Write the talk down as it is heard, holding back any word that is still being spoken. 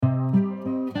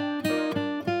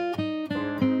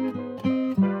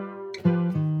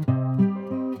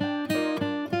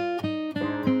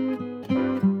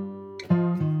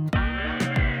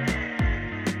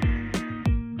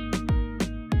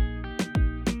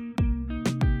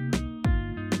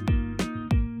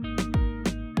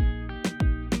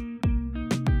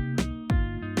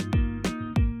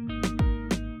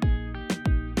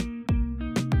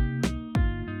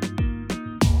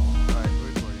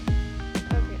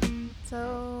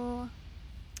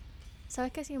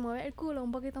¿Sabes que si mueves el culo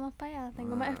un poquito más para allá,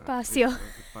 tengo más espacio?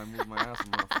 If I move my ass,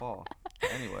 I'm gonna fall.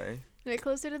 Anyway. Get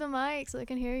closer to the mic so I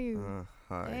can hear you.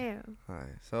 Hi. Damn. Hi.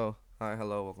 So, hi,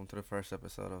 hello, welcome to the first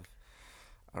episode of.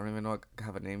 I don't even know I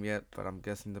have a name yet, but I'm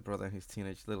guessing the brother and his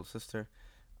teenage little sister.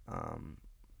 Um,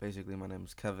 Basically, my name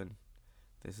is Kevin.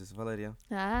 This is Valeria.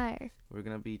 Hi. We're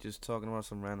gonna be just talking about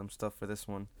some random stuff for this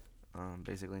one.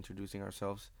 Basically introducing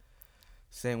ourselves,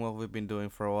 saying what we've been doing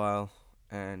for a while,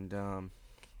 and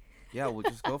yeah, we'll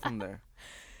just go from there.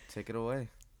 Take it away.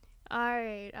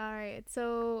 Alright.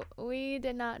 So, we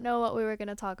did not know what we were going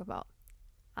to talk about.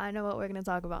 I know what we're going to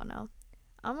talk about now.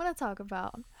 I'm going to talk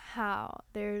about how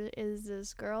there is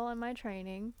this girl in my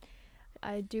training.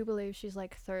 I do believe she's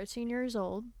like 13 years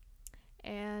old.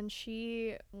 And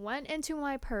she went into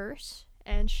my purse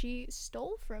and she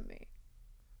stole from me.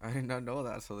 I did not know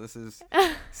that, so this is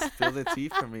spill the tea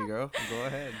for me, girl. Go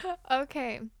ahead.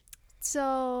 Okay.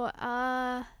 So,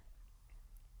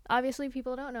 obviously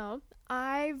people don't know.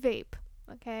 I vape,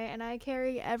 okay? And I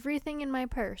carry everything in my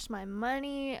purse. My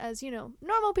money, as you know,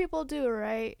 normal people do,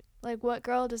 right? Like, what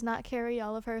girl does not carry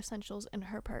all of her essentials in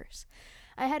her purse?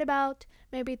 I had about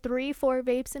maybe 3-4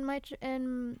 vapes in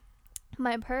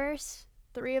my purse.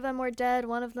 3 of them were dead,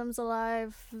 1 of them's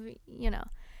alive, you know.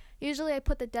 Usually I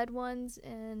put the dead ones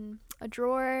in a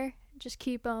drawer, just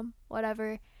keep them,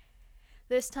 whatever.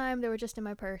 This time they were just in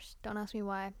my purse. Don't ask me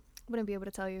why. Wouldn't be able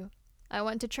to tell you. I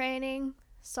went to training,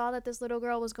 saw that this little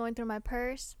girl was going through my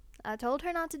purse. I told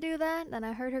her not to do that, then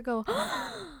I heard her go,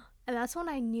 and that's when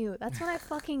I knew. That's when I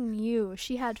fucking knew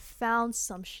she had found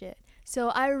some shit. So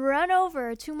I run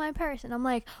over to my purse and I'm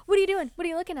like, what are you doing? What are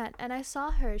you looking at? And I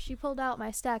saw her. She pulled out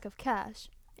my stack of cash.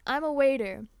 I'm a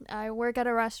waiter. I work at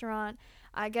a restaurant.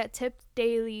 I get tipped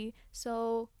daily.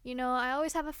 So, you know, I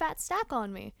always have a fat stack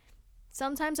on me.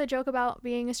 Sometimes I joke about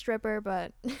being a stripper,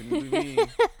 but Couldn't be me.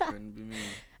 Couldn't be me.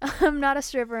 I'm not a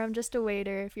stripper. I'm just a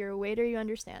waiter. If you're a waiter, you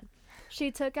understand. She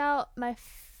took out my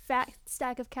fat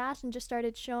stack of cash and just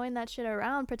started showing that shit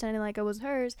around, pretending like it was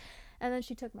hers. And then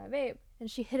she took my vape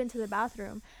and she hid into the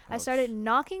bathroom. Ouch. I started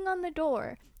knocking on the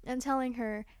door and telling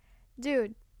her,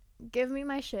 dude, give me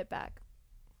my shit back.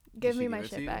 Give me my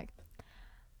shit back.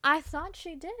 I thought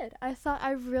she did.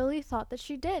 I really thought that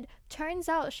she did. Turns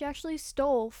out she actually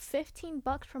stole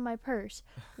 $15 from my purse,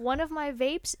 one of my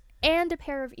vapes, and a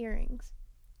pair of earrings.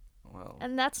 Well.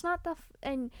 And that's not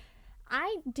and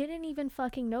I didn't even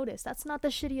fucking notice. That's not the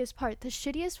shittiest part. The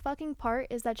shittiest fucking part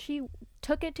is that she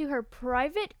took it to her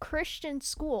private Christian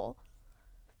school.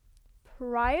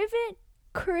 Private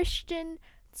Christian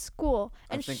school.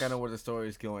 And I think I know where the story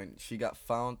is going. She got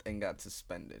found and got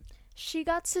suspended. She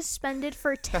got suspended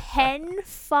for 10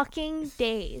 fucking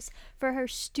days for her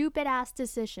stupid ass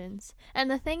decisions.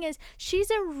 And the thing is, she's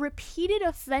a repeated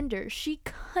offender. She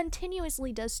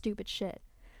continuously does stupid shit.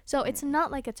 So it's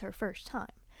not like it's her first time.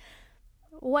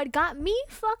 What got me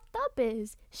fucked up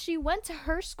is she went to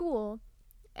her school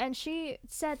and she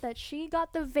said that she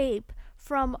got the vape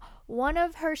from one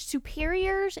of her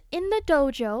superiors in the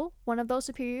dojo, one of those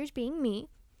superiors being me.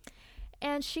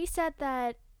 And she said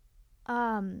that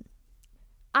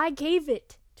I gave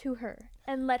it to her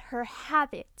and let her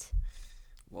have it.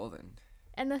 Well then.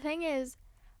 And the thing is,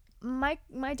 my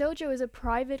dojo is a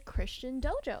private Christian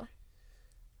dojo.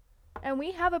 And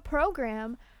we have a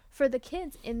program for the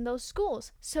kids in those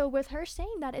schools. So with her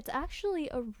saying that, it's actually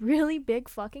a really big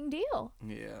fucking deal.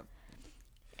 Yeah.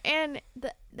 And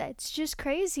that's just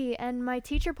crazy. And my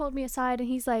teacher pulled me aside and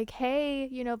he's like, hey,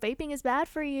 you know, vaping is bad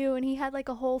for you. And he had like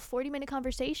a whole 40-minute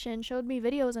conversation, showed me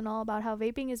videos and all about how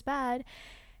vaping is bad.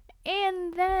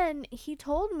 And then he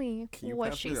told me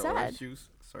what she said. Orange juice?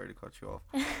 Sorry to cut you off.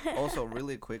 Also,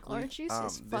 really quickly, Orange juice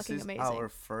is this fucking is amazing. our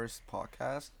first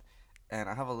podcast, and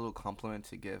I have a little compliment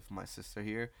to give my sister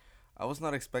here. I was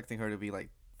not expecting her to be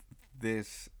like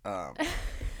this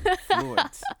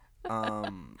fluent.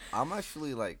 I'm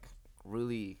actually like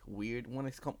really weird when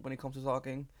it comes to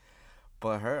talking.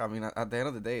 But her, I mean, at the end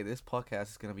of the day, this podcast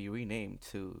is going to be renamed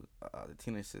to the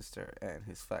teenage sister and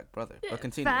his fag brother. But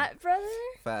continue. Fat brother?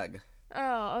 Fag.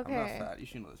 Oh, okay. I'm not fat. You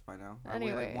should know this by now. I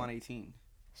weigh like 118.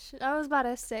 I was about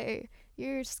to say,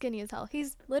 you're skinny as hell.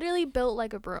 He's literally built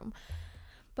like a broom.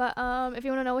 But if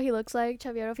you want to know what he looks like,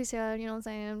 Xavier Oficial, you know what I'm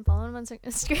saying? Follow him on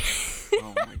Instagram.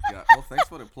 Oh my god. Well, thanks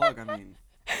for the plug. I mean,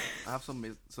 I have some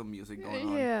music going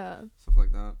on. Yeah. Stuff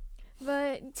like that.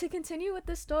 But to continue with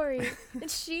the story,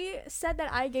 she said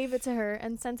that I gave it to her,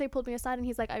 and Sensei pulled me aside and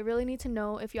he's like, I really need to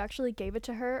know if you actually gave it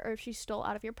to her or if she stole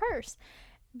out of your purse.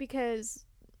 Because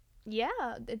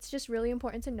Yeah, it's just really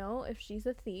important to know if she's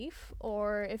a thief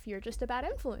or if you're just a bad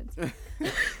influence. And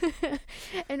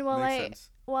Makes sense.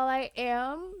 while I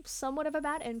am somewhat of a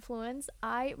bad influence,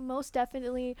 I most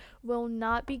definitely will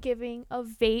not be giving a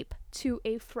vape to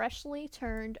a freshly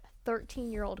turned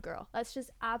 13-year-old girl. That's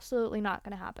just absolutely not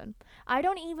going to happen. I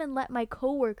don't even let my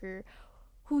coworker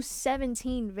who's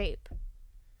 17 vape.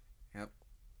 Yep.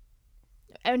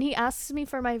 And he asks me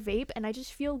for my vape and I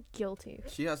just feel guilty.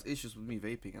 She has issues with me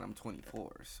vaping, and I'm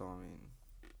 24. So I mean,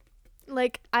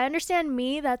 Like, I understand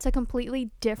me, that's a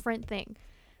completely different thing.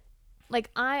 Like,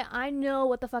 I know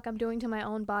what the fuck I'm doing to my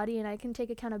own body and I can take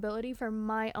accountability for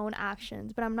my own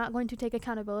actions, but I'm not going to take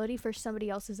accountability for somebody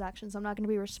else's actions. I'm not going to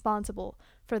be responsible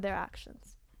for their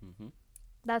actions. mm-hmm.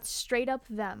 That's straight up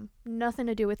them, nothing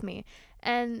to do with me.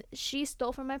 And she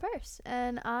stole from my purse,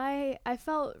 and I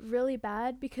felt really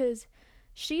bad because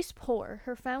she's poor.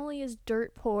 Her family is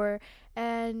dirt poor,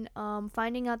 and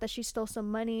finding out that she stole some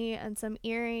money and some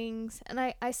earrings, and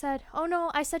I said, oh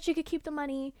no, I said she could keep the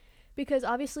money, because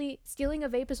obviously stealing a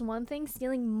vape is one thing,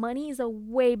 stealing money is a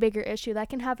way bigger issue that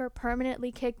can have her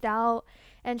permanently kicked out.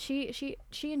 And she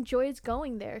enjoys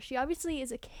going there. She obviously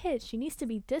is a kid, she needs to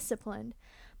be disciplined,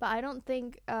 but I don't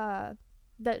think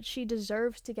that she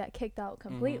deserves to get kicked out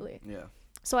completely. Mm-hmm. Yeah.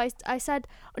 So I said,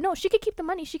 no, she could keep the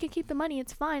money. She could keep the money.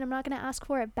 It's fine. I'm not going to ask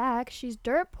for it back. She's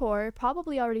dirt poor.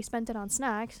 Probably already spent it on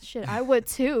snacks. Shit, I would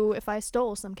too if I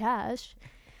stole some cash.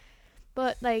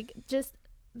 But, like, just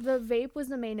the vape was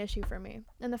the main issue for me.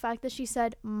 And the fact that she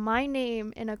said my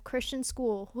name in a Christian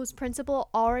school whose principal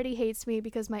already hates me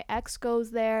because my ex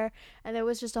goes there. And there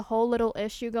was just a whole little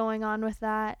issue going on with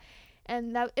that.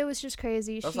 And that it was just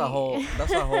crazy. That's a whole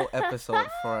episode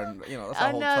for that's a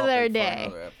whole Another topic day.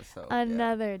 for another episode.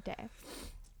 Another day.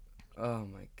 Oh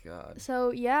my god. So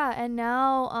yeah, and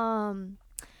now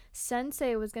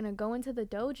Sensei was gonna go into the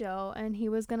dojo and he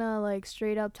was gonna like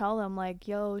straight up tell them like,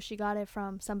 yo, she got it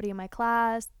from somebody in my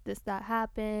class, this that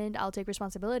happened, I'll take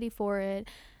responsibility for it.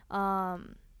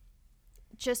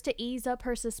 Just to ease up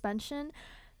her suspension.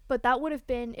 But that would have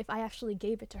been if I actually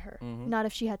gave it to her, not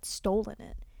if she had stolen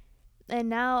it. And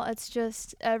now it's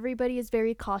just everybody is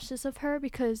very cautious of her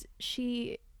because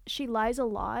she lies a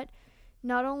lot.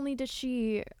 Not only did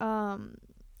she lie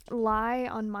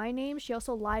on my name, she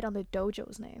also lied on the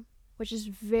dojo's name, which is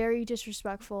very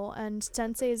disrespectful. And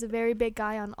Sensei is a very big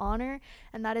guy on honor,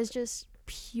 and that is just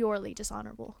purely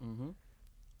dishonorable.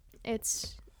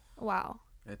 It's wow.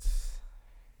 It's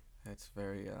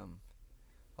very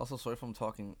Also, sorry if I'm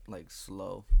talking like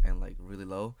slow and like really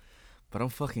low, but I'm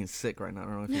fucking sick right now. I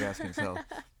don't know if you guys can tell.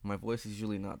 My voice is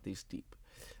usually not this deep.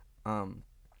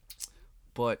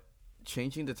 But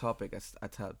changing the topic a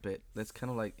tad bit, let's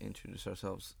kind of like introduce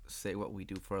ourselves, say what we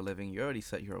do for a living. You already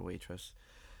said you're a waitress,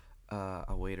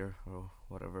 a waiter, or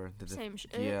whatever. Same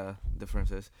shit. Yeah,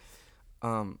 differences.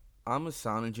 I'm a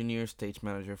sound engineer, stage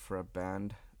manager for a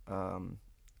band.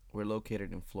 We're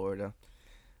located in Florida.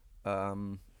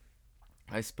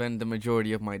 I spend the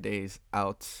majority of my days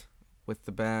out with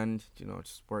the band,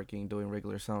 just working, doing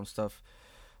regular sound stuff.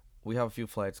 We have a few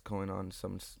flights going on,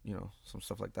 some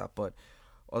stuff like that. But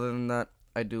other than that,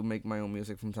 I do make my own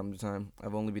music from time to time.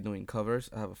 I've only been doing covers.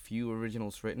 I have a few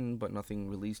originals written, but nothing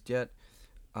released yet.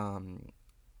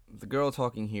 The girl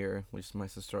talking here, which is my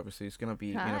sister, obviously, is gonna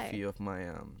be in a few of my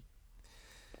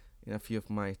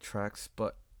tracks.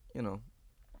 But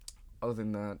other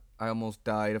than that, I almost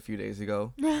died a few days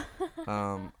ago.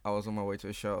 I was on my way to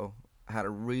a show. I had a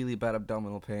really bad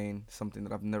abdominal pain, something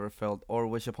that I've never felt or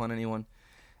wish upon anyone.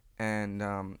 And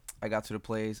I got to the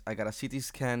place. I got a CT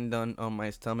scan done on my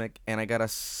stomach, and I got a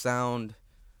sound.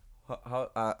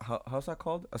 How's that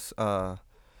called?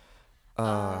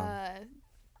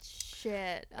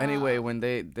 Shit. Anyway, when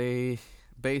they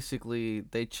basically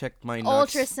they checked my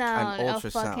nuts. Ultrasound. An ultrasound.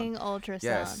 A fucking ultrasound.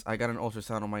 Yes, I got an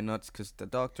ultrasound on my nuts because the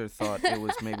doctor thought it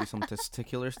was maybe some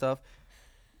testicular stuff.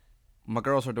 My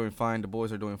girls are doing fine. The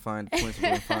boys are doing fine. The twins are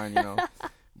doing fine.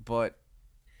 But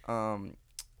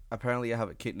apparently I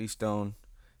have a kidney stone,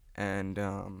 and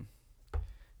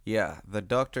the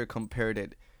doctor compared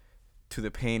it to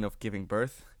the pain of giving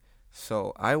birth.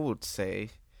 So I would say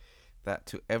that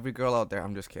to every girl out there.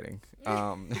 I'm just kidding.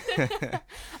 I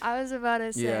was about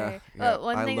to say. Yeah. But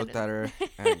one I thing looked at her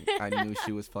and I knew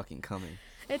she was fucking coming.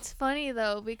 It's funny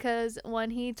though, because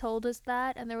when he told us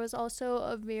that, and there was also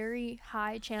a very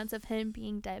high chance of him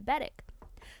being diabetic.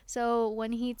 So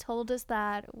when he told us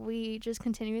that, we just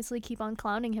continuously keep on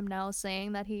clowning him now,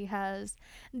 saying that he has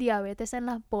diabetes en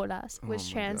las bolas, which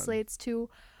translates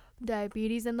to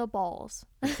diabetes in the balls.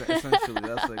 Essentially,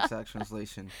 that's the exact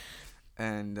translation.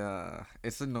 And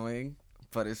it's annoying,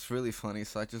 but it's really funny,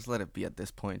 so I just let it be at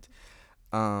this point.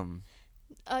 Um,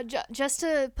 Just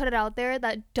to put it out there,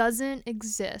 that doesn't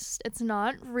exist. It's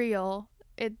not real.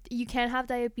 You can't have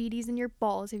diabetes in your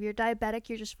balls. If you're diabetic,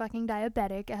 you're just fucking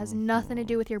diabetic. It has nothing to mhm.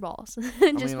 do with your balls.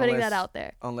 I Just mean, putting that out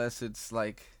there. unless it's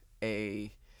like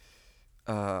a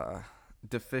uh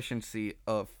deficiency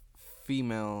of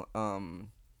female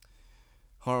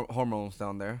hormones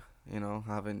down there. You know,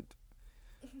 haven't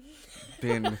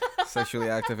been sexually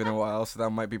active in a while, so that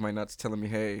might be my nuts telling me,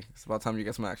 "Hey, it's about time you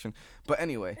get some action." But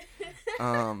anyway,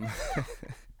 um,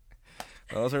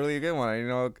 that was a really good one. I didn't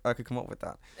know I could come up with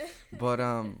that. But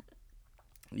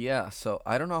yeah. So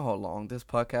I don't know how long this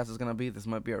podcast is gonna be. This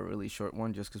might be a really short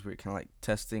one, just because we're kind of like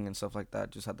testing and stuff like that.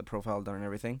 Just had the profile done and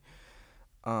everything.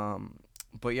 Um,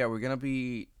 but yeah, we're gonna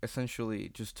be essentially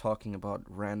just talking about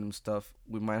random stuff.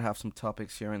 We might have some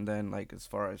topics here and then, like as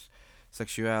far as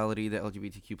sexuality, the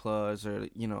LGBTQ plus, or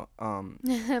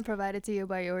Provided to you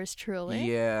by yours truly.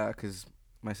 yeah, cause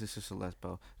my sister's a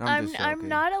lesbo. No, I'm I'm just I'm joking.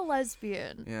 not a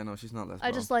lesbian. Yeah, no, she's not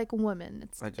I lesbo. just like women.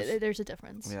 I just There's a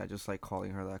difference. yeah, I just like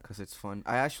calling her that cause it's fun.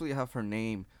 I actually have her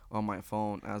name on my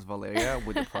phone as Valeria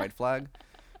with the pride flag,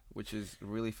 which is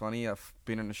really funny. I've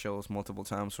been in the shows multiple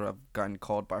times where I've gotten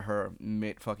called by her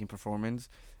mid fucking performance,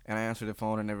 and I answer the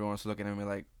phone and everyone's looking at me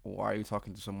like, "Why are you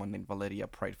talking to someone named Valeria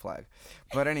Pride Flag?"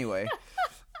 But anyway,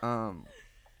 um,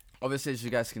 obviously as you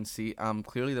guys can see, I'm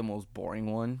clearly the most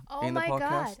boring one Oh in the my god.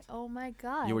 podcast. Oh my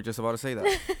god. You were just about to say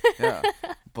that, yeah.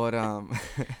 But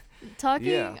Talking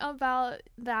yeah. about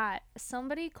that,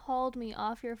 somebody called me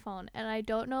off your phone, and I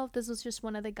don't know if this was just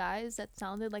one of the guys that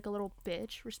sounded like a little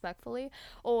bitch, respectfully,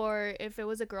 or if it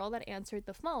was a girl that answered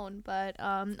the phone. But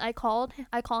I call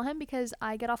him because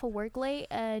I get off of work late,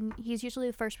 and he's usually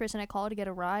the first person I call to get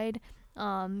a ride.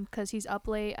 Because he's up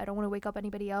late, I don't want to wake up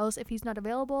anybody else. If he's not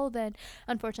available, then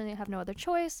unfortunately I have no other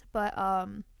choice. But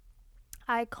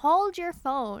I called your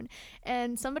phone,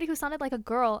 and somebody who sounded like a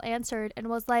girl answered and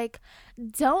was like,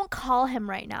 "Don't call him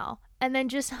right now." And then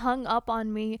just hung up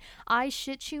on me. I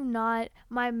shit you not.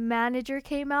 My manager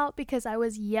came out because I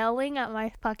was yelling at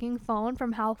my fucking phone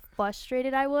from how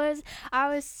frustrated I was. I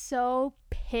was so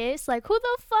pissed. Like, who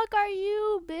the fuck are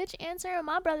you, bitch, answering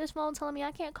my brother's phone telling me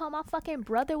I can't call my fucking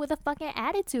brother with a fucking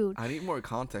attitude? I need more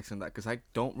context in that because I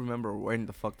don't remember when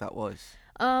the fuck that was.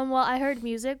 Well, I heard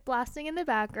music blasting in the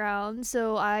background,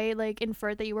 so I like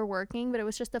inferred that you were working, but it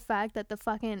was just the fact that the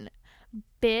fucking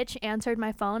bitch answered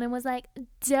my phone and was like,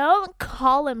 "Don't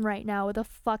call him right now," with a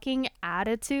fucking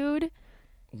attitude.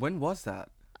 When was that?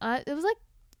 It was like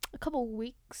a couple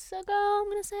weeks ago, I'm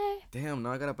gonna say. Damn,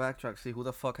 now I gotta backtrack, see who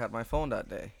the fuck had my phone that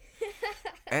day.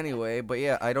 Anyway, but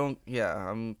yeah, I don't. Yeah,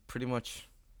 I'm pretty much.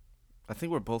 I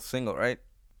think we're both single, right?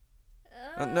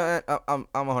 No, I'm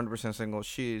 100% single.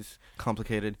 She's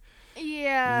complicated.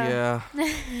 Yeah.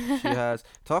 Yeah, she has.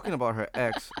 Talking about her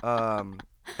ex,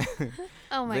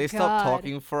 Oh my they god. stopped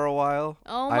talking for a while.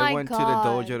 Oh I my went to the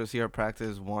god. dojo to see her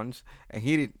practice once, and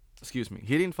he didn't. Excuse me.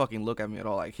 He didn't fucking look at me at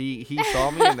all. Like he saw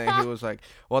me, and then he was like,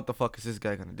 "What the fuck is this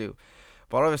guy gonna do?"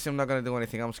 But obviously, I'm not gonna do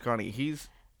anything. I'm scrawny. He's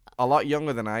a lot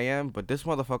younger than I am, but this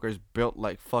motherfucker is built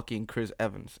like fucking Chris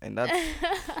Evans, and that's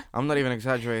I'm not even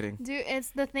exaggerating. Dude, it's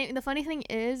the thing. The funny thing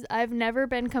is, I've never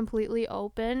been completely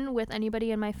open with anybody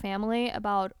in my family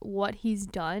about what he's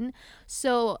done.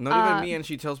 So, Not even me, and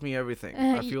she tells me everything.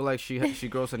 I y- feel like she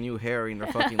grows a new hair in her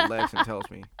fucking legs and tells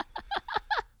me.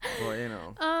 Well, you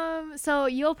know, so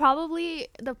you'll probably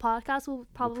the podcast will we'll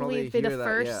probably probably be the hear that.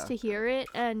 first Yeah. to hear it,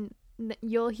 and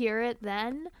you'll hear it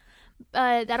then.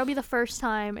 That'll be the first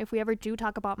time if we ever do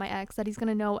talk about my ex that he's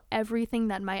gonna know everything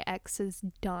that my ex has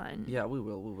done. Yeah, we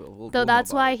will. So We'll know that's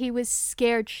about why it. he was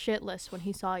scared shitless when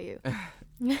he saw you.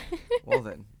 Well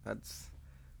then, that's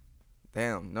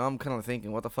damn. Now I'm kind of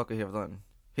thinking, what the fuck could he have done?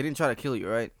 He didn't try to kill you,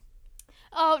 right?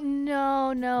 Oh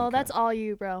no, Okay. that's all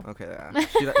you, bro. Okay. Yeah.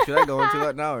 Should I go into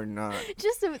that now or not?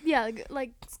 Just yeah,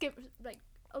 like skip like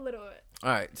a little bit. All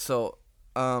right. So,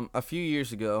 a few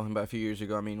years ago, and by a few years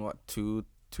ago, I mean what, 2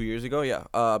 years ago? Yeah.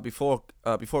 Before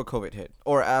COVID hit,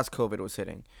 or as COVID was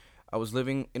hitting, I was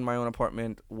living in my own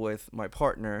apartment with my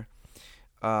partner.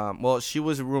 Well, she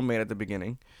was a roommate at the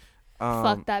beginning.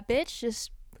 Fuck that bitch.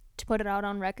 Just to put it out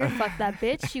on record, fuck that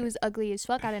bitch. She was ugly as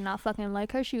fuck. I did not fucking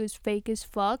like her. She was fake as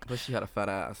fuck. But she had a fat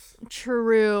ass.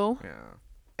 True. Yeah.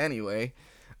 Anyway,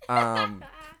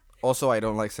 also I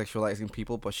don't like sexualizing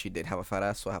people, but she did have a fat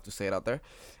ass, so I have to say it out there.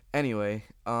 Anyway,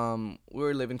 we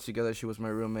were living together. She was my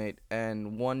roommate,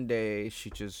 and one day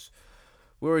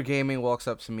we were gaming. Walks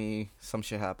up to me. Some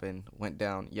shit happened. Went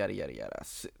down. Yada yada yada.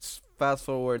 Fast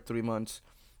forward 3 months.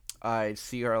 I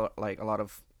see her like a lot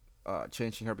of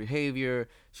changing her behavior.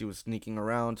 She was sneaking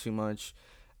around too much,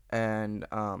 and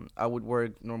I would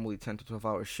work normally 10 to 12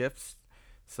 hour shifts.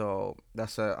 So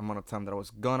that's the amount of time that I was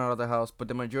gone out of the house. But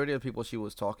the majority of the people she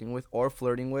was talking with or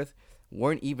flirting with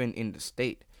weren't even in the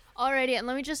state. Alrighty, and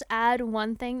let me just add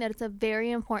one thing that it's a very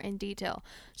important detail.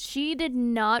 She did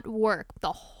not work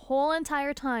the whole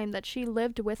entire time that she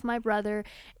lived with my brother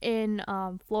in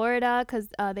Florida because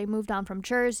they moved on from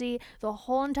Jersey. The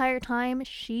whole entire time,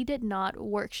 she did not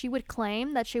work. She would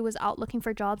claim that she was out looking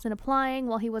for jobs and applying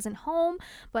while he wasn't home,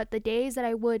 but the days that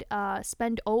I would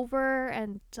spend over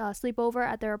and sleep over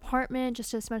at their apartment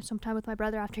just to spend some time with my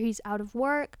brother after he's out of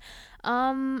work,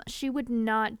 she would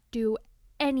not do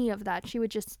any of that. She would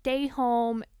just stay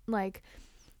home, like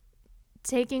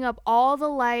taking up all the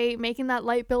light, making that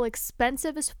light bill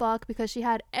expensive as fuck because she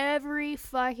had every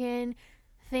fucking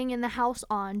thing in the house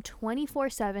on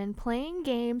 24/7 playing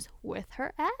games with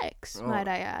her ex, might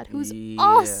I add, who's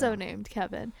also Yeah. named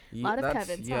Kevin. A Yeah, lot of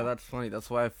Kevins, huh? that's funny. That's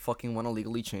why I fucking want to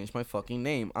legally change my fucking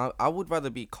name. I would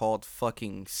rather be called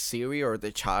fucking Siri or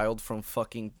the child from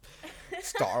fucking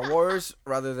Star Wars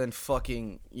rather than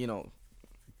fucking,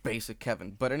 basic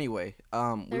Kevin. But anyway,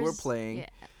 we were playing, Yeah.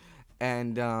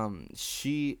 and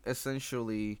she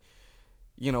essentially,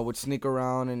 would sneak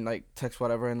around and like text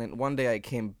whatever. And then one day I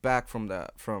came back from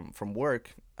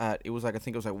work at, it was like, I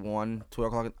think it was like 1, 2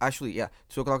 o'clock. Actually, yeah,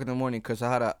 2 o'clock in the morning, because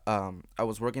I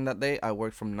was working that day. I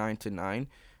worked from 9 to 9,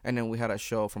 and then we had a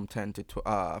show from 10 to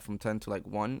like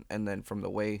 1, and then from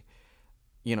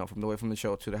the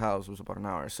show to the house was about an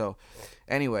hour. So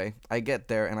anyway, I get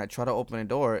there and I try to open a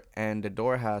door, and the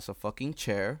door has a fucking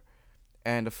chair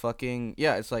and a fucking,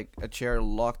 yeah, it's like a chair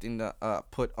locked in the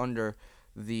put under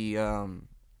the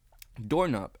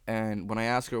doorknob. And when I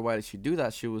asked her why did she do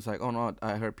that, she was like, "Oh no,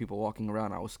 I heard people walking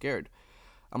around. I was scared."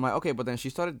 I'm like, "Okay," but then she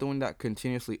started doing that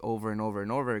continuously over and over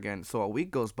and over again. So a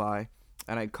week goes by,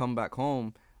 and I come back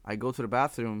home. I go to the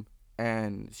bathroom,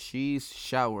 and she's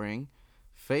showering,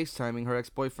 FaceTiming her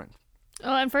ex-boyfriend.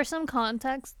 Oh, and for some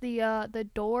context, the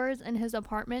doors in his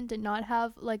apartment did not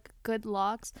have like good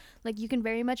locks. Like you can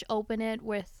very much open it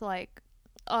with like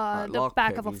the Lock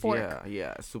back of a pickies, fork yeah,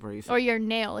 yeah, super easy. or your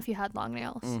nail if you had long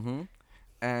nails. Mm-hmm.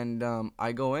 And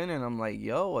I go in and I'm like,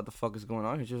 "Yo, what the fuck is going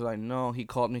on?" She's like, "No, he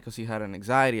called me because he had an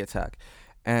anxiety attack."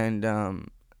 And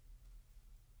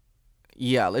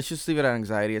yeah, let's just leave it at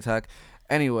anxiety attack.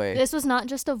 Anyway, This was not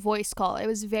just a voice call. It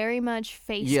was very much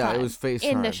yeah, it FaceTime was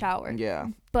in the FaceTime. shower, Yeah,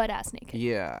 butt ass naked.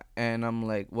 yeah. And I'm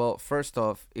like, well, first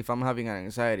off, if I'm having an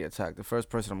anxiety attack, the first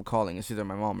person I'm calling is either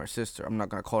my mom or sister. I'm not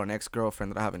gonna call an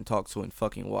ex-girlfriend that I haven't talked to in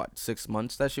fucking what, 6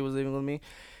 months that she was living with me.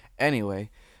 Anyway,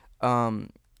 um,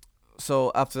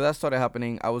 so after that started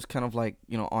happening, I was kind of like,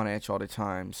 on edge all the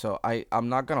time. So I'm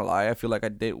not gonna lie, I feel like I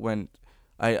did when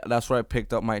I that's where I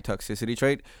picked up my toxicity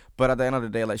trait. But at the end of the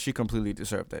day, like, she completely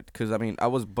deserved it, because I mean, I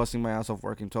was busting my ass off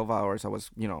working 12 hours. I was,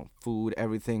 food,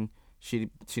 everything. She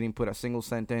didn't put a single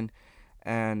cent in,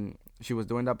 and she was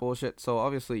doing that bullshit. So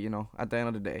obviously, at the end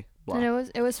of the day, And blah.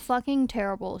 it was fucking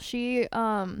terrible. She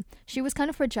was kind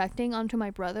of projecting onto my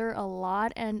brother a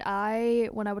lot, and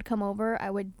when I would come over,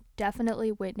 I would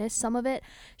definitely witness some of it.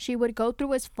 She would go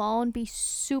through his phone, be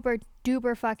super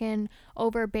duper fucking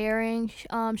overbearing.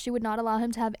 She would not allow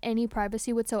him to have any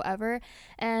privacy whatsoever.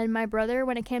 And my brother,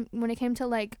 when it came to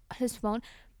like his phone,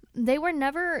 they were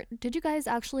never. Did you guys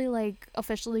actually like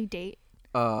officially date?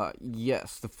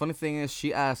 Yes. The funny thing is,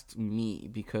 she asked me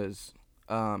because,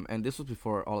 and this was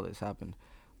before all of this happened,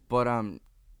 but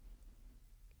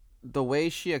the way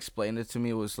she explained it to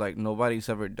me was like nobody's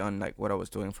ever done like what I was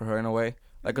doing for her in a way.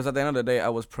 Like, cause at the end of the day, I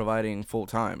was providing full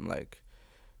time, like,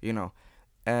 you know,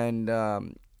 and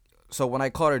so when I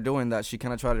caught her doing that, she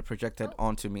kind of tried to project it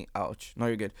onto me. Ouch. No,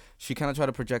 you're good. She kind of tried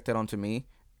to project it onto me,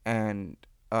 and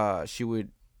she would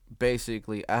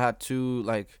basically. I had two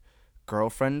like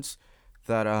girlfriends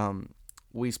that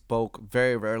we spoke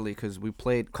very rarely because we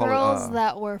played call it Girls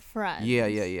that were friends.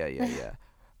 yeah.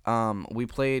 We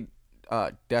played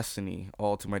Destiny.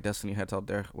 All to my Destiny heads out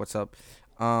there. What's up?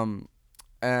 Um,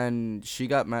 and she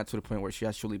got mad to the point where she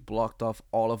actually blocked off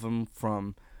all of them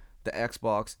from the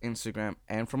Xbox, Instagram,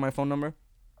 and from my phone number.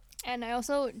 And I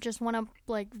also just want to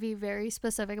like be very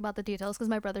specific about the details because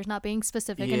my brother's not being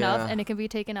specific enough, Yeah. and it can be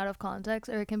taken out of context,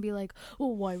 or it can be like, oh,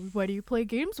 why do you play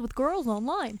games with girls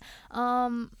online?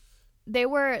 They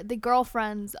were the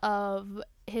girlfriends of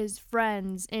his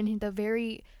friends in the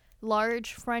very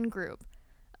large friend group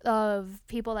of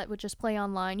people that would just play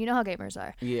online. You know how gamers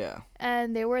are. Yeah.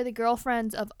 And they were the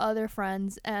girlfriends of other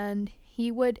friends, and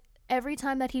he would every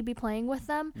time that he'd be playing with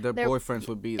them, Their boyfriends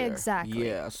would be there. exactly.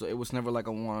 Yeah, so it was never like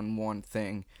a one-on-one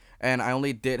thing. And I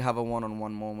only did have a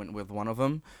one-on-one moment with one of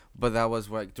them, but that was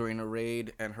like during a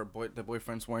raid, and the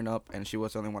boyfriends weren't up, and she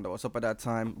was the only one that was up at that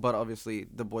time. But obviously,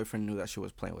 the boyfriend knew that she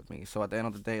was playing with me. So at the end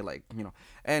of the day, like,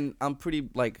 and I'm pretty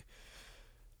like,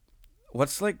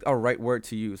 what's like a right word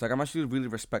to use? Like, I'm actually really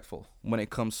respectful when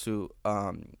it comes to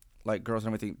like girls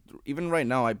and everything. Even right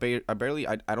now, I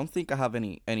don't think I have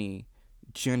any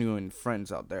genuine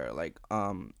friends out there. Like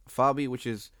Fabi, which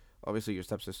is obviously your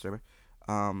stepsister.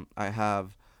 I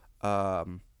have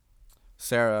um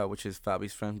Sarah, which is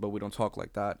Fabi's friend, but we don't talk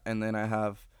like that. And then I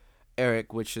have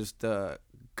Eric, which is the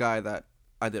guy that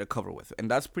I did a cover with, and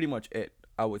that's pretty much it.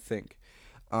 I would think.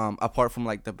 Apart from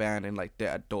like the band and like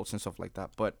the adults and stuff like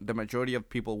that, but the majority of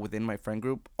people within my friend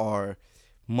group are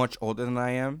much older than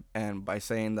I am, and by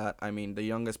saying that, I mean the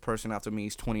youngest person after me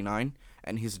is 29,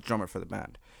 and he's a drummer for the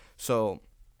band. So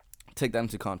take that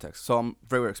into context. So I'm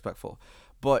very respectful.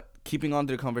 But keeping on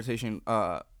to the conversation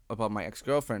about my ex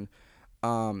girlfriend,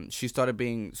 she started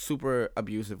being super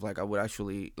abusive. Like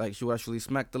she would actually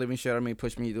smack the living shit out of me,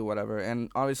 push me, do whatever. And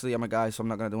obviously I'm a guy, so I'm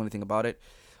not gonna do anything about it,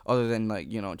 other than like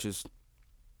just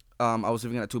I was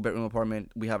living in a 2-bedroom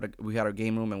apartment. We had our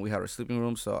game room and we had our sleeping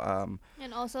room. So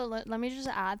And also, let me just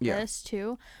add yeah, this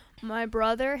too. My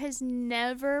brother has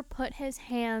never put his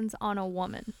hands on a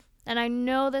woman. And I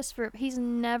know this he's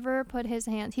never put his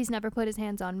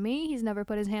hands on me. He's never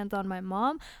put his hands on my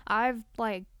mom. I've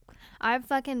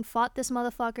fucking fought this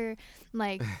motherfucker,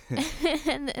 like,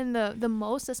 and the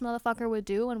most this motherfucker would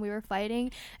do when we were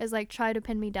fighting is like try to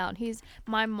pin me down.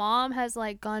 My mom has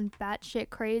like gone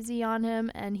batshit crazy on him,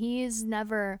 and he's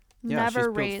never yeah. She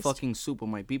spilled raised. fucking soup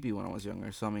on my BB when I was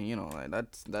younger. So I mean, like,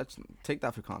 that's take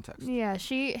that for context. Yeah,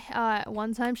 she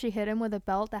one time she hit him with a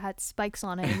belt that had spikes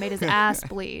on it and made his ass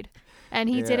bleed, and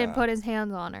he didn't Yeah. put his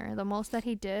hands on her. The most that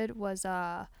he did was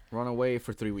Run away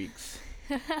for 3 weeks.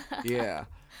 Yeah.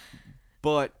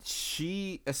 But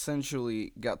she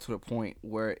essentially got to the point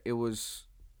where it was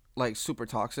like super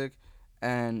toxic,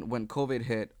 and when COVID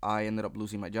hit, I ended up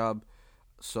losing my job.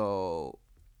 So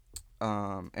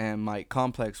and my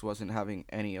complex wasn't having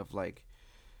any of like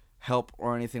help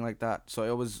or anything like that. So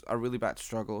it was a really bad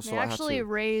struggle. So They I had actually to.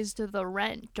 raised the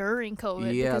rent during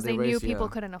COVID Yeah, because they they knew raised, people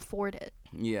yeah. couldn't afford it.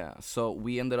 Yeah, so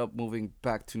we ended up moving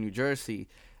back to New Jersey,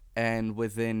 and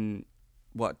within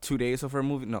what 2 days of her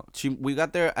moving, no, we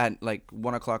got there at like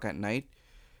 1 o'clock at night.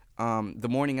 The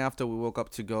morning after, we woke up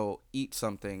to go eat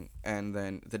something, and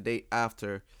then the day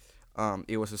after,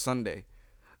 it was a Sunday.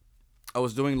 I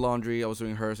was doing laundry. I was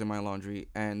doing hers and my laundry,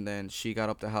 and then she got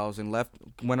up the house and left,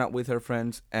 went out with her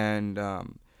friends, and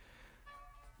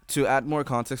to add more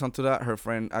context onto that, her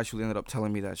friend actually ended up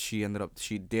telling me that she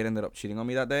did end up cheating on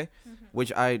me that day,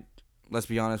 which let's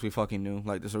be honest, we fucking knew.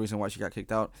 Like, there's a reason why she got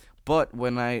kicked out. But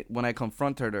when I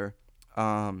confronted her,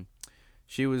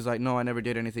 she was like, "No, I never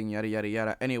did anything, yada yada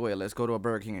yada. Anyway, let's go to a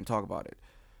Burger King and talk about it."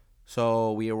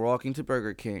 So we were walking to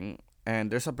Burger King,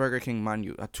 and there's a Burger King, mind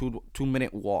you, a 2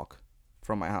 minute walk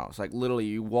from my house. Like, literally,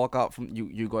 you walk out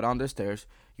you go down the stairs,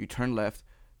 you turn left,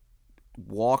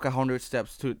 walk 100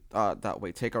 steps to that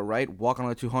way, take a right, walk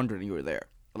another 200, and you're there.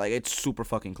 Like, it's super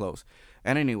fucking close.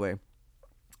 And anyway,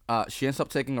 she ends up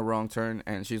taking a wrong turn,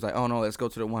 and she's like, "Oh no, let's go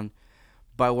to the one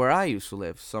by where I used to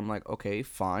live." So I'm like, "Okay,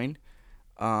 fine."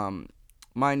 Um,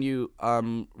 mind you,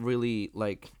 I'm really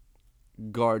like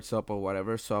guards up or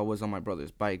whatever, so I was on my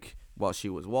brother's bike while she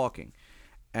was walking,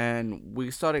 and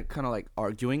we started kind of like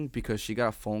arguing because she got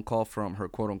a phone call from her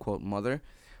quote unquote mother,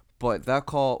 but that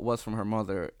call was from her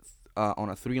mother on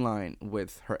a 3 line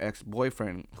with her ex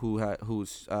boyfriend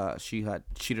she had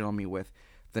cheated on me with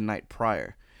the night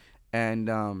prior, and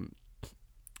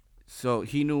so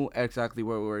he knew exactly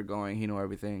where we were going. He knew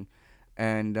everything,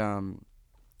 and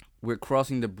we're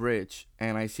crossing the bridge,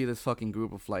 and I see this fucking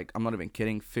group of, like, I'm not even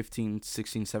kidding, 15,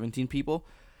 16, 17 people,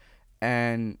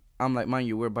 and I'm like, mind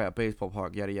you, we're by a baseball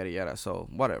park, yada yada yada. So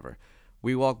whatever.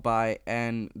 We walk by,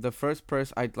 and the first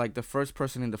person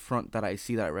in the front that I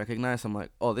see that I recognize, I'm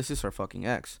like, oh, this is her fucking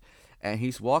ex, and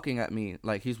he's walking at me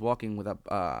like he's walking with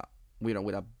a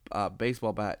with a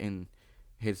baseball bat in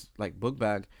his like book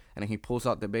bag, and then he pulls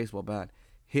out the baseball bat,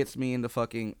 hits me in the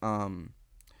fucking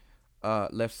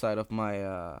left side of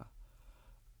my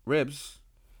ribs,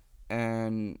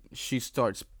 and she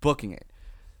starts booking it.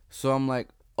 So I'm like,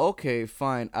 okay,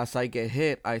 fine. As I get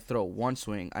hit, I throw one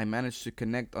swing. I manage to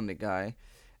connect on the guy,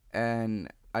 and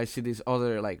I see these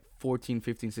other like 14,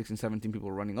 15, 16, 17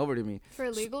 people running over to me. For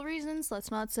legal reasons,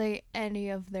 let's not say any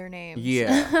of their names.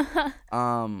 Yeah.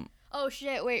 Oh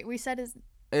shit! Wait, we said his.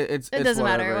 It's doesn't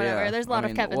matter. whatever, Whatever. yeah. There's a lot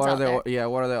of Kevins what are out there. Yeah,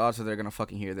 what are the odds that they're gonna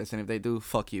fucking hear this? And if they do,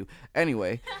 fuck you.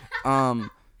 Anyway,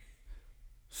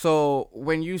 So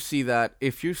when you see that,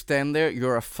 if you stand there,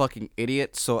 you're a fucking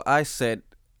idiot. So I said,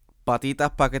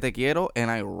 patitas pa que te quiero,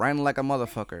 and I ran like a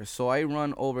motherfucker. So I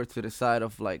run over to the side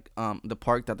of like the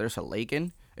park that there's a lake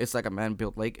in. It's like a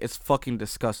man-built lake. It's fucking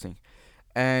disgusting.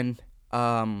 And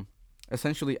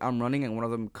essentially I'm running, and one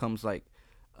of them comes like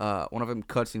one of them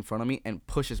cuts in front of me and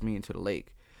pushes me into the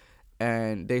lake.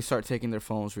 And they start taking their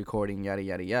phones, recording, yada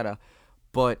yada yada.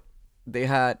 But they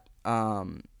had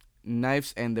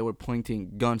knives, and they were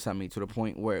pointing guns at me to the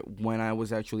point where when I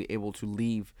was actually able to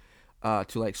leave, to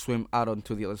like swim out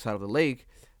onto the other side of the lake,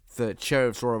 the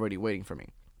sheriffs were already waiting for me.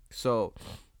 So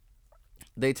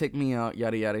they take me out,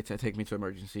 yada yada, to take me to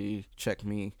emergency, check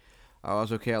me. I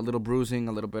was okay. A little bruising,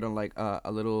 a little bit of like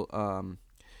a little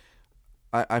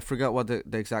I forgot what the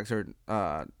exact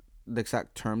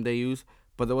term they use,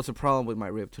 but there was a problem with my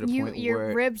rib to the point Your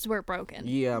where, ribs were broken.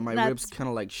 yeah, my ribs That's kind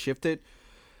of like shifted.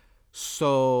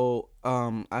 So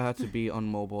I had to be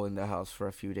unmobile in the house for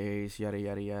a few days, yada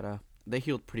yada yada. They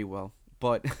healed pretty well,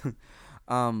 but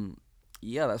um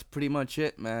yeah, that's pretty much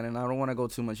it, man. And I don't want to go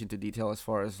too much into detail as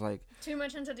far as like, too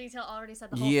much into detail. Already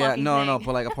said the whole yeah, fucking no, thing. no,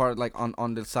 but like a part like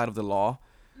on the side of the law.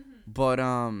 But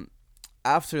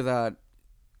after that,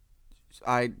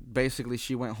 I basically,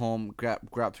 she went home,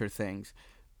 grabbed her things.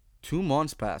 2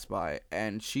 months passed by,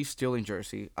 and she's still in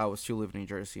Jersey. I was still living in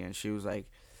Jersey, and she was like,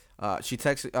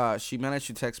 she managed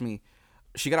to text me.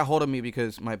 She got a hold of me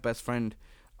because my best friend,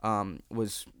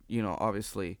 was,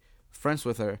 obviously friends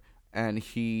with her, and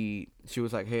she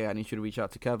was like, hey, I need you to reach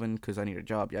out to Kevin because I need a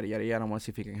job, yada yada yada. I want to see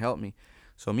if he can help me.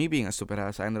 So me being a stupid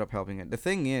ass, I ended up helping it. The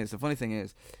funny thing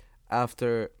is,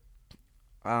 after,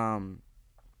 um,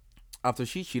 after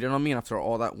she cheated on me and after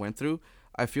all that went through,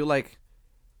 I feel like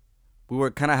we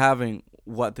were kind of having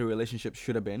what the relationship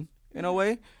should have been in a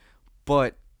way.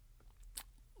 But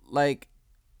like,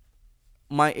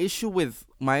 my issue with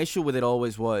it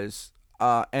always was,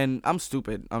 and I'm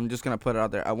stupid. I'm just gonna put it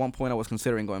out there. At one point, I was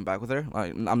considering going back with her.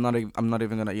 Like, I'm not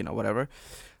even gonna, whatever.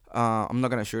 I'm not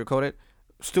gonna sugarcoat it.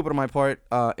 Stupid on my part.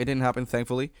 It didn't happen,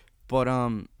 thankfully. But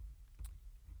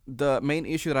the main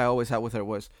issue that I always had with her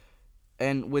was,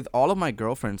 and with all of my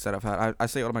girlfriends that I've had, I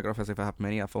say all of my girlfriends, if I have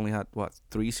many, I've only had, what,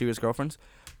 3 serious girlfriends,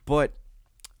 but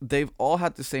they've all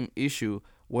had the same issue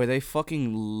where they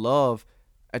fucking love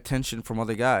attention from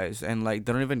other guys, and like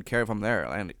they don't even care if I'm there,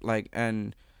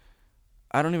 and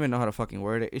I don't even know how to fucking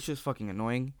word it. It's just fucking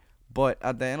annoying. But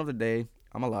at the end of the day,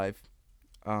 I'm alive.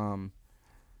 Um,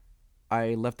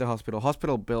 I left the hospital.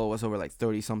 Hospital bill was over like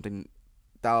 30 something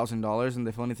 $1,000, and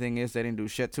the funny thing is, they didn't do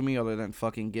shit to me other than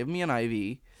fucking give me an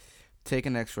IV, take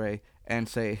an X-ray, and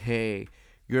say, "Hey,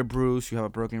 you're bruised. You have a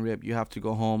broken rib. You have to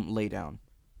go home. Lay down."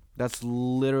 That's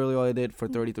literally all I did for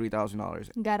 $33,000.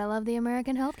 Gotta love the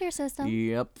American healthcare system.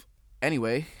 Yep.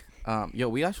 Anyway, yo,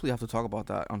 we actually have to talk about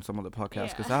that on some of the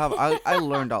podcasts because Yeah. I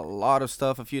learned a lot of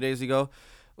stuff a few days ago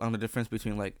on the difference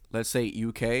between, like, let's say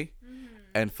UK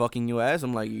and fucking US.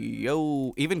 I'm like,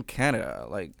 yo, even Canada,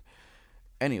 like.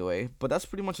 Anyway, but that's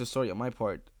pretty much the story on my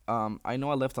part. I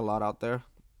know I left a lot out there.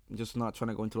 I'm just not trying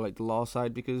to go into like the law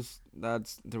side because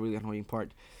that's the really annoying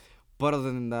part. But other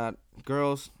than that,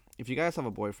 girls, if you guys have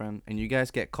a boyfriend and you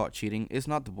guys get caught cheating, it's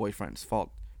not the boyfriend's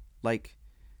fault. Like,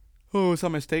 oh, it's a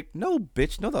mistake. No,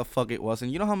 bitch, no, the fuck it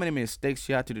wasn't. You know how many mistakes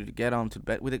you have to do to get on to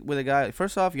bed with a guy?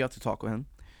 First off, you have to talk with him.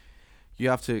 You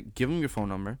have to give him your phone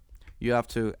number. You have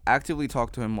to actively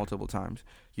talk to him multiple times.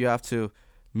 You have to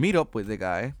meet up with the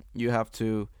guy. You have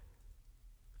to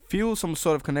feel some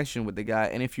sort of connection with the guy.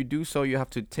 And if you do so, you have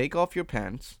to take off your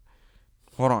pants.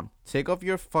 Hold on. Take off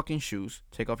your fucking shoes.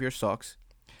 Take off your socks.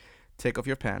 Take off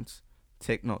your pants.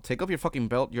 Take off your fucking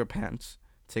belt, your pants.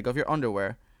 Take off your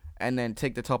underwear. And then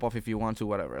take the top off if you want to,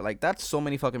 whatever. Like, that's so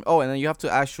many fucking. Oh, and then you have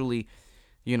to actually,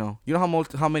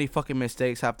 how many fucking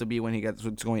mistakes have to be when he gets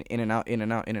going in and out, in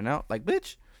and out, in and out. Like,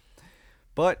 bitch.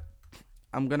 But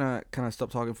I'm gonna kind of stop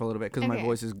talking for a little bit because my Okay.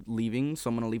 voice is leaving. So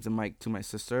I'm gonna leave the mic to my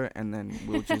sister, and then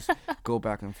we'll just go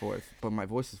back and forth. But my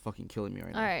voice is fucking killing me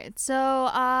right All now. right.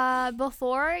 So,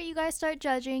 before you guys start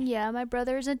judging, yeah, my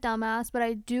brother is a dumbass, but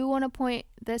I do want to point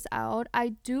this out. I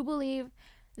do believe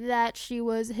that she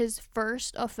was his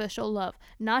first official love,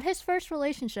 not his first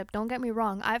relationship. Don't get me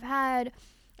wrong. I've had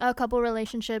a couple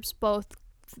relationships, both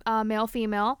male,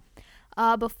 female,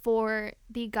 before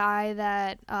the guy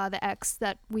the ex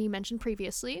that we mentioned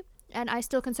previously, and I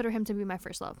still consider him to be my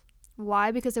first love.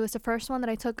 Why? Because it was the first one that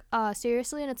I took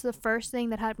seriously, and it's the first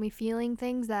thing that had me feeling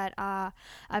things that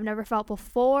I've never felt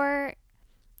before,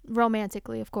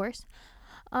 romantically, of course.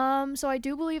 So I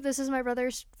do believe this is my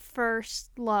brother's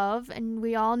first love, and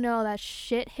we all know that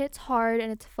shit hits hard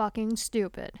and it's fucking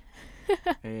stupid.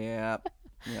 Yeah.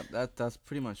 Yeah, that's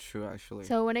pretty much true actually.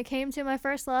 So when it came to my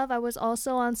first love, I was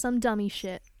also on some dummy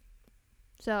shit.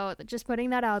 So just putting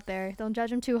that out there. Don't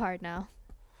judge him too hard now.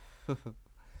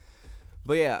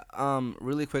 But yeah,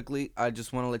 really quickly, I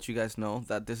just want to let you guys know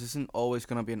that this isn't always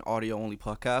gonna be an audio only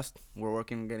podcast. We're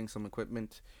working on getting some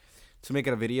equipment to make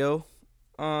it a video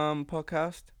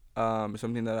podcast.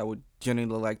 Something that I would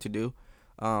genuinely like to do.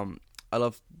 Um, I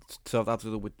love stuff that have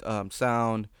to do with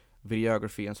sound,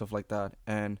 videography, and stuff like that.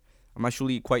 And I'm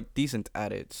actually quite decent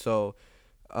at it. So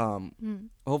Mm.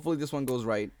 hopefully this one goes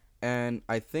right. And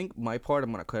I think my part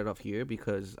I'm gonna cut it off here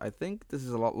because I think this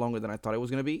is a lot longer than I thought it was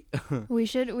gonna be. We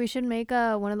should make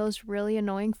one of those really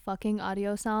annoying fucking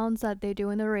audio sounds that they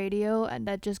do in the radio and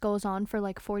that just goes on for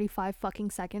like 45 fucking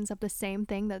seconds of the same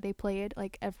thing that they play it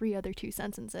like every other 2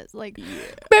 sentences. Like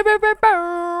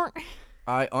Yeah.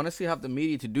 I honestly have the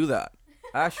media to do that.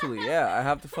 Actually, yeah, I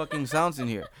have the fucking sounds in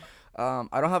here.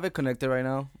 I don't have it connected right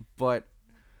now, but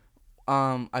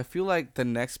I feel like the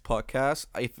next podcast,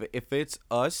 if it's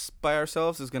us by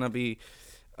ourselves, is gonna be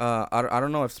I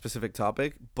don't know a specific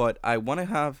topic, but I want to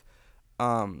have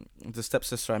the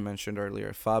stepsister I mentioned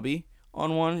earlier, Fabi,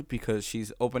 on one because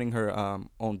she's opening her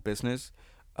own business.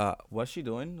 What's she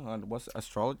doing? What's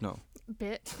astrology? No.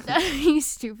 Bit. You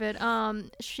stupid.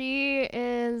 She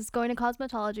is going to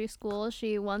cosmetology school.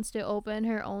 She wants to open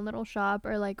her own little shop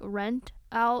or like rent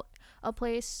out a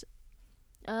place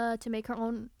to make her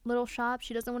own little shop.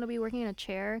 She doesn't want to be working in a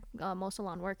chair. Most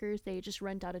salon workers, they just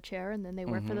rent out a chair and then they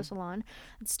work for the salon.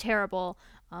 It's terrible.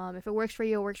 If it works for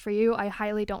you, it works for you. I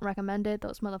highly don't recommend it.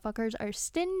 Those motherfuckers are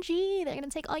stingy. They're gonna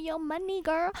take all your money,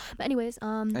 girl. But anyways,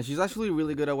 And she's actually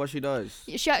really good at what she does.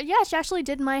 she actually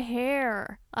did my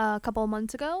hair a couple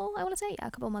months ago. I want to say, yeah,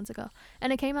 a couple months ago,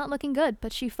 and it came out looking good.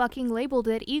 But she fucking labeled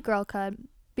it e-girl cut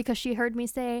because she heard me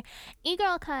say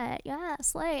e-girl cut, yeah,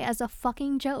 slay, as a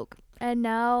fucking joke. And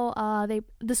now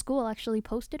the school actually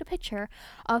posted a picture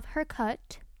of her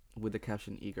cut. With the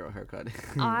caption "e-girl haircut."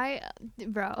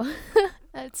 Bro,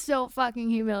 that's so fucking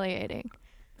humiliating.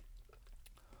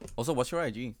 Also, what's your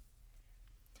IG?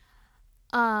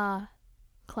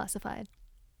 Classified.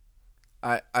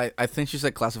 I think she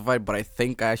said classified, but I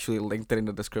think I actually linked it in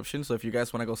the description. So if you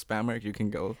guys want to go spam her, you can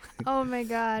go. Oh my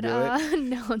god. Do it?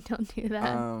 No, don't do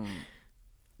that.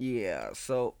 Yeah.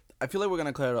 So I feel like we're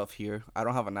gonna cut it off here. I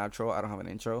don't have an outro. I don't have an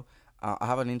intro. I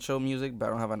have an intro music, but I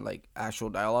don't have an like actual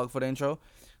dialogue for the intro.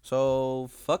 So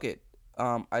fuck it.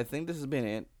 I think this has been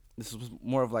it. This was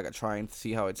more of like a trying to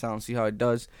see how it sounds, see how it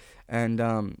does,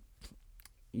 and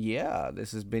yeah,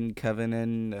 this has been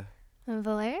Kevin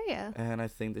Valeria. and I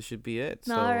think this should be it.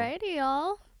 So Alrighty,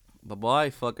 y'all. bye bye,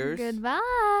 fuckers.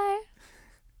 Goodbye.